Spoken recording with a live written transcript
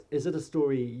is it a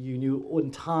story you knew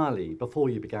entirely before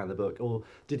you began the book, or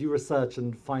did you research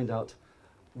and find out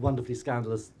wonderfully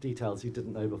scandalous details you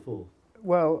didn't know before?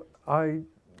 Well, I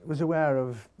was aware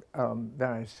of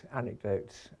various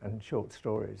anecdotes and short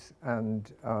stories,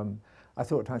 and I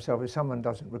thought to myself, if someone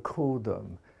doesn't record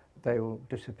them, they will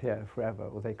disappear forever,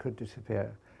 or they could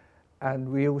disappear. And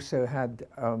we also had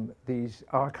these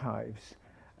archives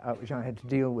which I had to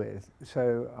deal with.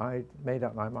 So I made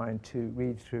up my mind to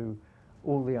read through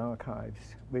all the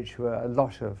archives, which were a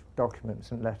lot of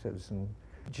documents and letters, and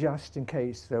just in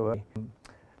case there were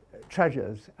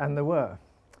treasures, and there were,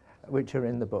 which are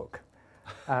in the book.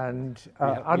 And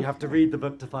you have to read the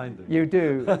book to find them. You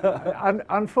do.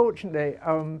 Unfortunately,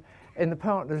 in the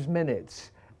Partners'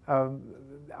 Minutes,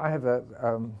 I have a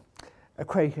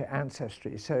Quaker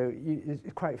ancestry, so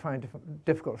it's quite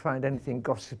difficult to find anything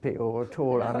gossipy or at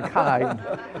all unkind.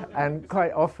 And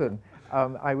quite often,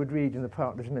 I would read in the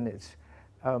Partners' Minutes,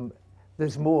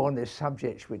 there's more on this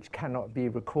subject which cannot be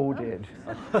recorded.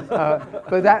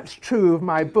 But that's true of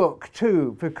my book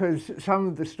too, because some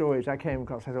of the stories I came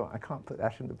across, I thought, I can't put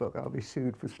that in the book, I'll be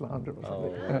sued for slander or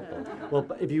something. Well,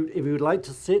 if you would like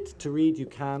to sit to read, you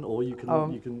can, or you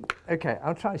can. Okay,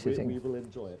 I'll try sitting. We will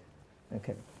enjoy it.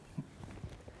 Okay.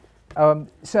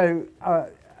 So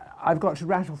I've got to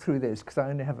rattle through this because I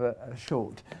only have a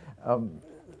short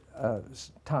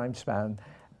time span,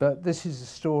 but this is a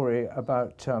story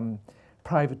about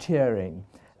privateering,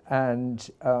 and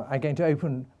I'm going to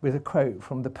open with a quote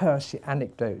from the Percy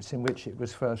Anecdotes, in which it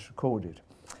was first recorded.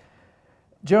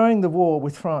 During the war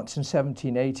with France in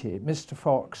 1780, Mr.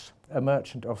 Fox, a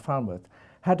merchant of Falmouth,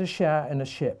 had a share in a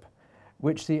ship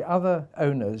which the other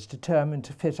owners determined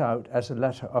to fit out as a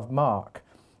letter of marque,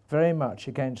 very much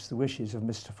against the wishes of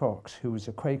Mr. Fox, who was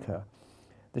a Quaker.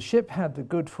 The ship had the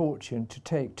good fortune to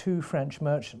take 2 French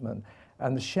merchantmen,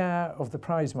 and the share of the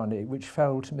prize money which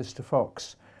fell to Mr.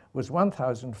 Fox was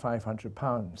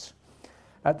 £1,500.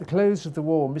 At the close of the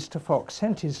war, Mr. Fox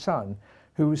sent his son,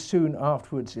 who was soon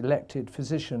afterwards elected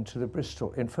physician to the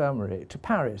Bristol Infirmary, to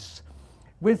Paris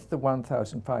with the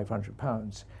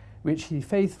 £1,500, which he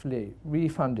faithfully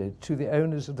refunded to the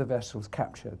owners of the vessels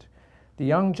captured. The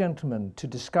young gentleman, to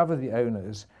discover the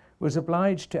owners, was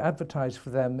obliged to advertise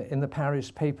for them in the Paris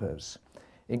papers.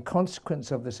 In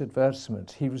consequence of this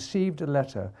advertisement, he received a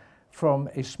letter from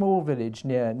a small village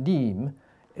near Nîmes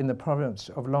in the province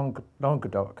of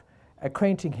Languedoc,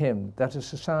 acquainting him that a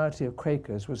society of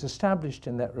Quakers was established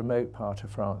in that remote part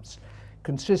of France,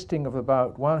 consisting of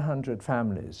about 100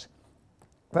 families,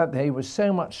 that they were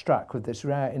so much struck with this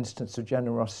rare instance of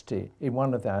generosity in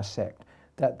one of their sect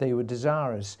that they were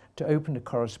desirous to open a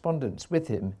correspondence with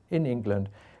him in England,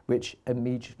 which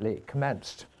immediately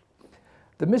commenced.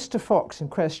 The Mr. Fox in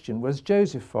question was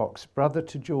Joseph Fox, brother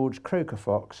to George Croker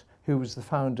Fox, who was the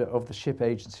founder of the ship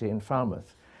agency in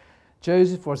Falmouth.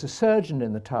 Joseph was a surgeon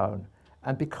in the town,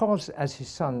 and because, as his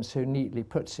son so neatly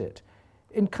puts it,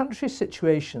 in country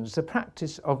situations the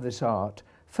practice of this art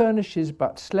furnishes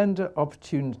but slender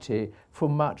opportunity for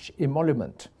much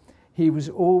emolument, he was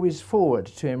always forward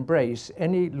to embrace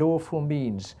any lawful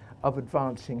means of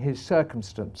advancing his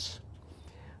circumstance.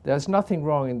 There's nothing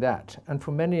wrong in that, and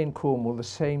for many in Cornwall the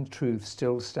same truth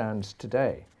still stands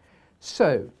today.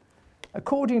 So,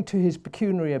 according to his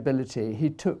pecuniary ability,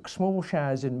 he took small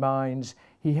shares in mines,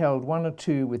 he held 1 or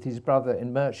 2 with his brother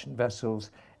in merchant vessels,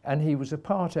 and he was a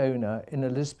part owner in a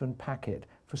Lisbon packet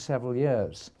for several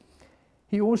years.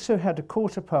 He also had a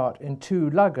quarter part in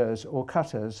 2 luggers or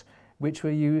cutters, which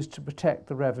were used to protect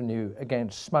the revenue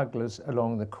against smugglers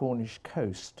along the Cornish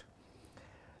coast.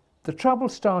 The trouble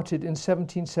started in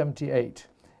 1778,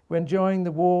 when during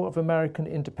the War of American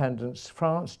Independence,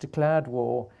 France declared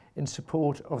war in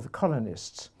support of the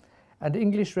colonists, and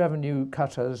English revenue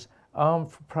cutters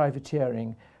armed for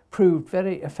privateering proved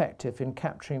very effective in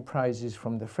capturing prizes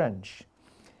from the French.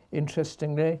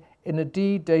 Interestingly, in a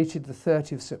deed dated the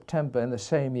 30th September in the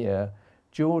same year,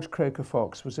 George Croker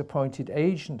Fox was appointed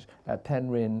agent at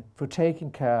Penryn for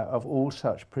taking care of all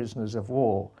such prisoners of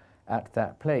war at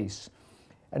that place.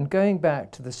 And going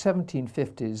back to the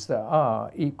 1750s, there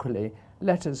are, equally,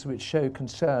 letters which show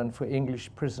concern for English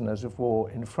prisoners of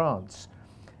war in France.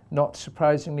 Not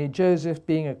surprisingly, Joseph,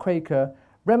 being a Quaker,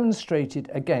 remonstrated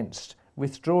against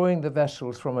withdrawing the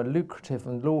vessels from a lucrative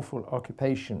and lawful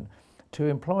occupation to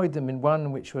employ them in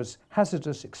one which was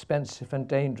hazardous, expensive and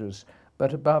dangerous,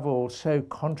 but above all so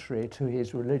contrary to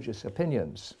his religious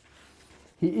opinions.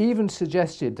 He even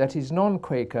suggested that his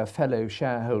non-Quaker fellow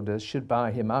shareholders should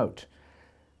buy him out.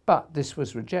 But this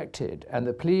was rejected, and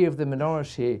the plea of the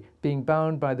minority, being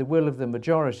bound by the will of the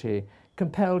majority,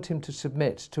 compelled him to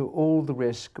submit to all the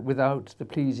risk without the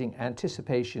pleasing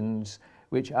anticipations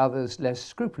which others less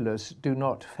scrupulous do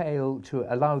not fail to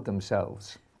allow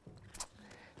themselves.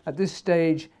 At this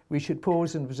stage, we should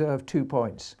pause and observe 2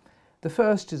 points. The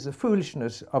first is the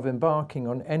foolishness of embarking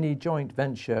on any joint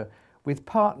venture with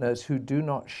partners who do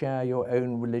not share your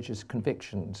own religious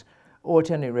convictions, or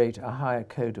at any rate a higher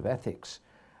code of ethics.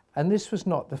 And this was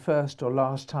not the first or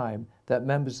last time that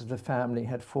members of the family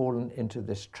had fallen into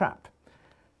this trap.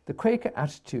 The Quaker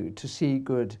attitude to see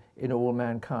good in all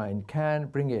mankind can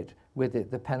bring with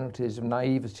it the penalties of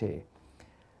naivety.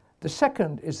 The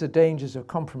second is the dangers of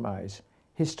compromise.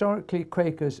 Historically,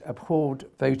 Quakers abhorred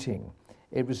voting.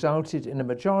 It resulted in a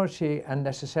majority and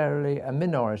necessarily a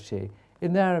minority,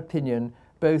 in their opinion,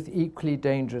 both equally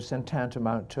dangerous and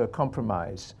tantamount to a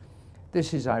compromise.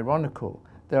 This is ironical.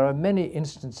 There are many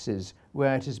instances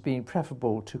where it has been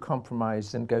preferable to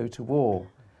compromise than go to war.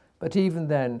 But even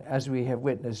then, as we have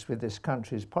witnessed with this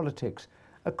country's politics,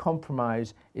 a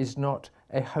compromise is not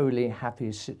a wholly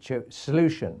happy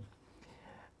solution.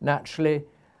 Naturally,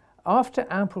 after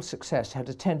ample success had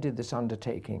attended this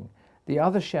undertaking, the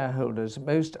other shareholders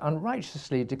most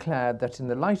unrighteously declared that in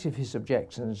the light of his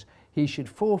objections, he should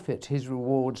forfeit his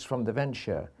rewards from the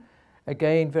venture.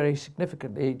 Again, very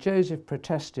significantly, Joseph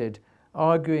protested,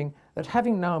 arguing that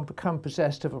having now become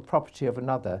possessed of a property of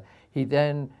another, he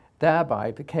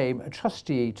thereby became a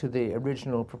trustee to the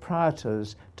original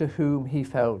proprietors to whom he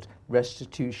felt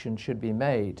restitution should be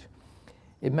made.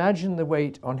 Imagine the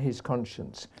weight on his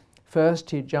conscience.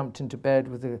 First, he jumped into bed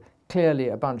with clearly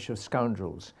a bunch of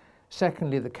scoundrels.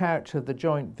 Secondly, the character of the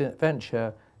joint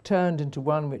venture turned into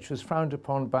one which was frowned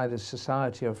upon by the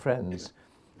Society of Friends.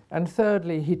 And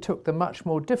thirdly, he took the much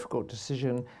more difficult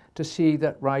decision to see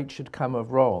that right should come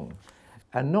of wrong,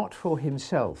 and not for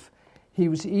himself. He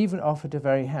was even offered a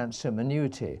very handsome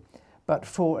annuity, but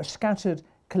for a scattered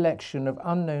collection of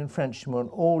unknown Frenchmen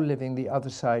all living the other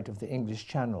side of the English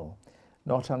Channel.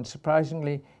 Not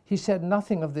unsurprisingly, he said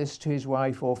nothing of this to his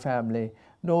wife or family,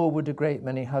 nor would a great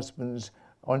many husbands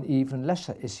on even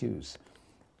lesser issues.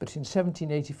 But in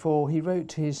 1784 he wrote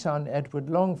to his son Edward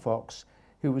Longfox,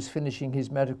 who was finishing his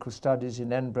medical studies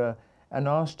in Edinburgh, and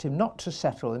asked him not to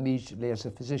settle immediately as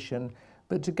a physician,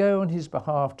 but to go on his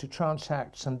behalf to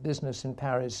transact some business in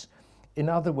Paris. In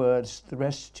other words, the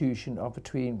restitution of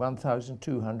between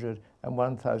 £1,200 and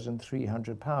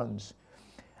 £1,300.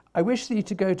 I wish thee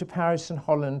to go to Paris and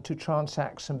Holland to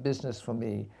transact some business for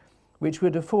me, which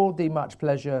would afford thee much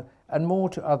pleasure and more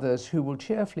to others who will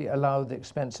cheerfully allow the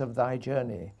expense of thy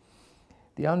journey.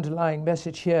 The underlying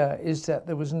message here is that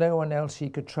there was no one else he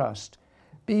could trust.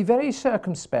 Be very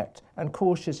circumspect and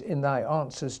cautious in thy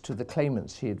answers to the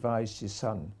claimants, he advised his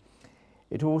son.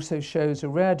 It also shows a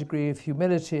rare degree of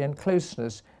humility and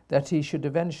closeness that he should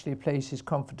eventually place his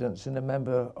confidence in a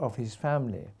member of his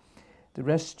family. The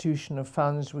restitution of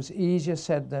funds was easier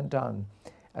said than done,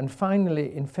 and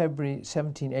finally in February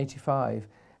 1785,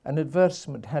 an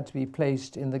advertisement had to be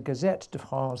placed in the Gazette de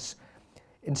France.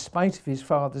 In spite of his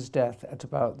father's death at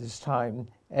about this time,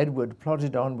 Edward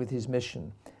plodded on with his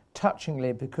mission,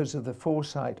 touchingly because of the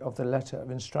foresight of the letter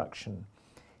of instruction.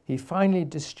 He finally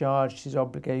discharged his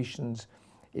obligations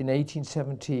in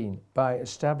 1817 by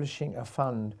establishing a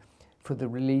fund for the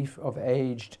relief of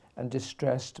aged and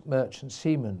distressed merchant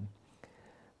seamen.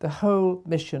 The whole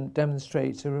mission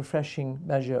demonstrates a refreshing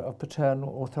measure of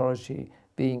paternal authority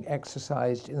being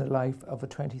exercised in the life of a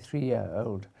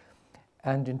 23-year-old.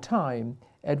 And in time,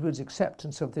 Edward's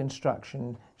acceptance of the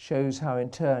instruction shows how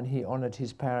in turn he honoured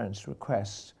his parents'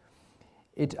 requests.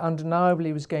 It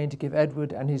undeniably was going to give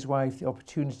Edward and his wife the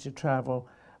opportunity to travel,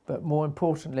 but more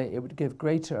importantly, it would give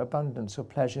greater abundance of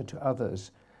pleasure to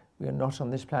others. We are not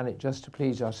on this planet just to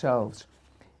please ourselves.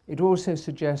 It also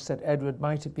suggests that Edward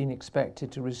might have been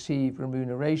expected to receive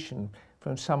remuneration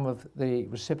from some of the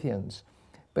recipients,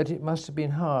 but it must have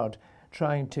been hard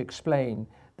trying to explain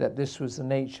that this was the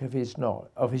nature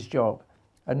of his job,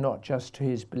 and not just to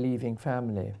his believing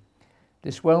family.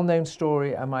 This well-known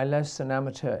story and my less than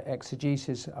amateur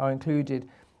exegesis are included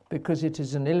because it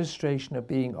is an illustration of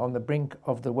being on the brink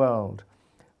of the world.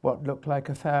 What looked like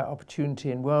a fair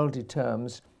opportunity in worldly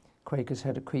terms, Quakers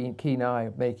had a keen eye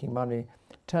of making money,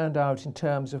 turned out in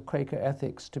terms of Quaker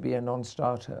ethics to be a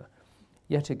non-starter.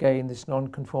 Yet again, this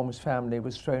nonconformist family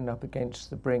was thrown up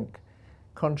against the brink.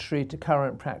 Contrary to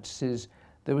current practices,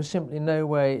 there was simply no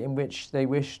way in which they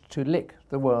wished to lick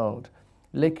the world,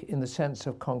 lick in the sense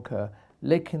of conquer,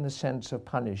 lick in the sense of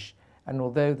punish, and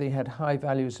although they had high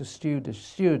values of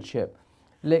stewardship,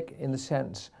 lick in the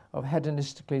sense of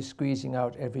hedonistically squeezing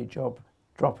out every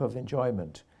drop of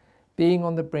enjoyment. Being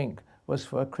on the brink was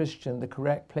for a Christian the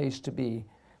correct place to be,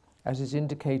 as is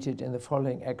indicated in the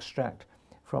following extract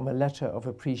from a letter of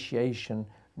appreciation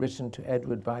written to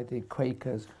Edward by the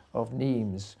Quakers of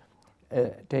Nimes,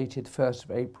 dated 1st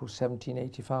of April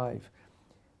 1785.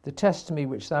 The testimony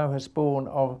which thou hast borne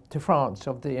to France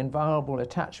of the inviolable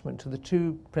attachment to the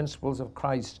two principles of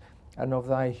Christ and of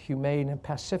thy humane and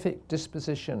pacific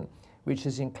disposition, which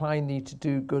has inclined thee to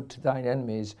do good to thine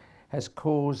enemies, has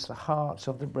caused the hearts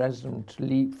of the brethren to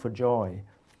leap for joy.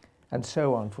 And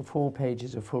so on for 4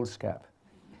 pages of foolscap.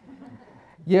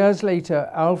 Years later,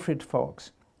 Alfred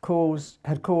Fox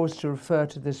had cause to refer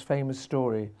to this famous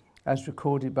story as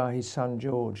recorded by his son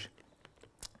George.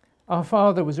 Our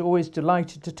father was always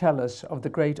delighted to tell us of the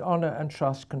great honour and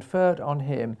trust conferred on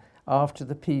him after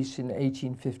the peace in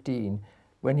 1815,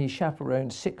 when he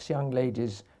chaperoned 6 young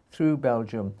ladies through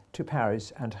Belgium to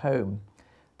Paris and home.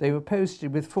 They were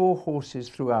posted with 4 horses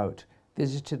throughout,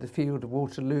 visited the field of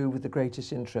Waterloo with the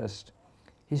greatest interest.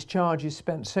 His charges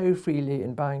spent so freely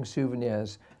in buying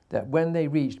souvenirs that when they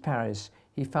reached Paris,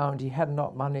 he found he had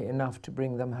not money enough to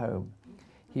bring them home.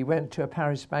 He went to a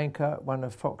Paris banker, one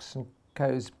of Fox &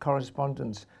 Co.'s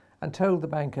correspondents, and told the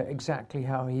banker exactly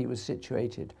how he was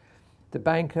situated. The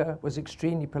banker was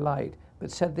extremely polite, but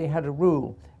said they had a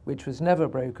rule which was never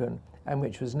broken and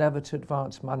which was never to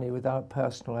advance money without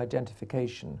personal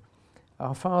identification.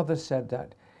 Our father said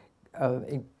that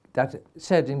in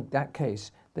that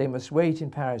case they must wait in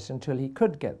Paris until he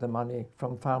could get the money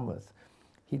from Falmouth.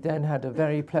 He then had a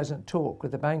very pleasant talk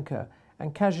with the banker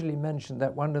and casually mentioned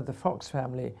that one of the Fox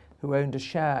family, who owned a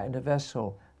share in a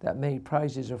vessel that made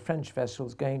prizes of French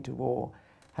vessels going to war,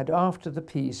 had after the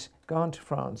peace gone to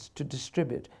France to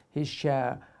distribute his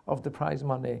share of the prize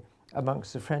money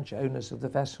amongst the French owners of the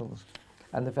vessels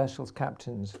and the vessel's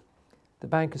captains. The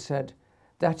banker said,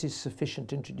 "That is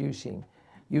sufficient introducing.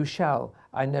 You shall,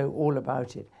 I know all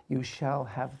about it, you shall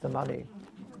have the money."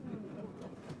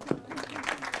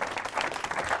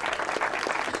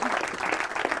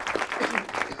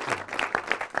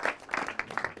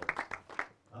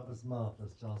 That was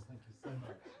marvellous, Giles. Thank you so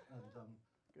much. And,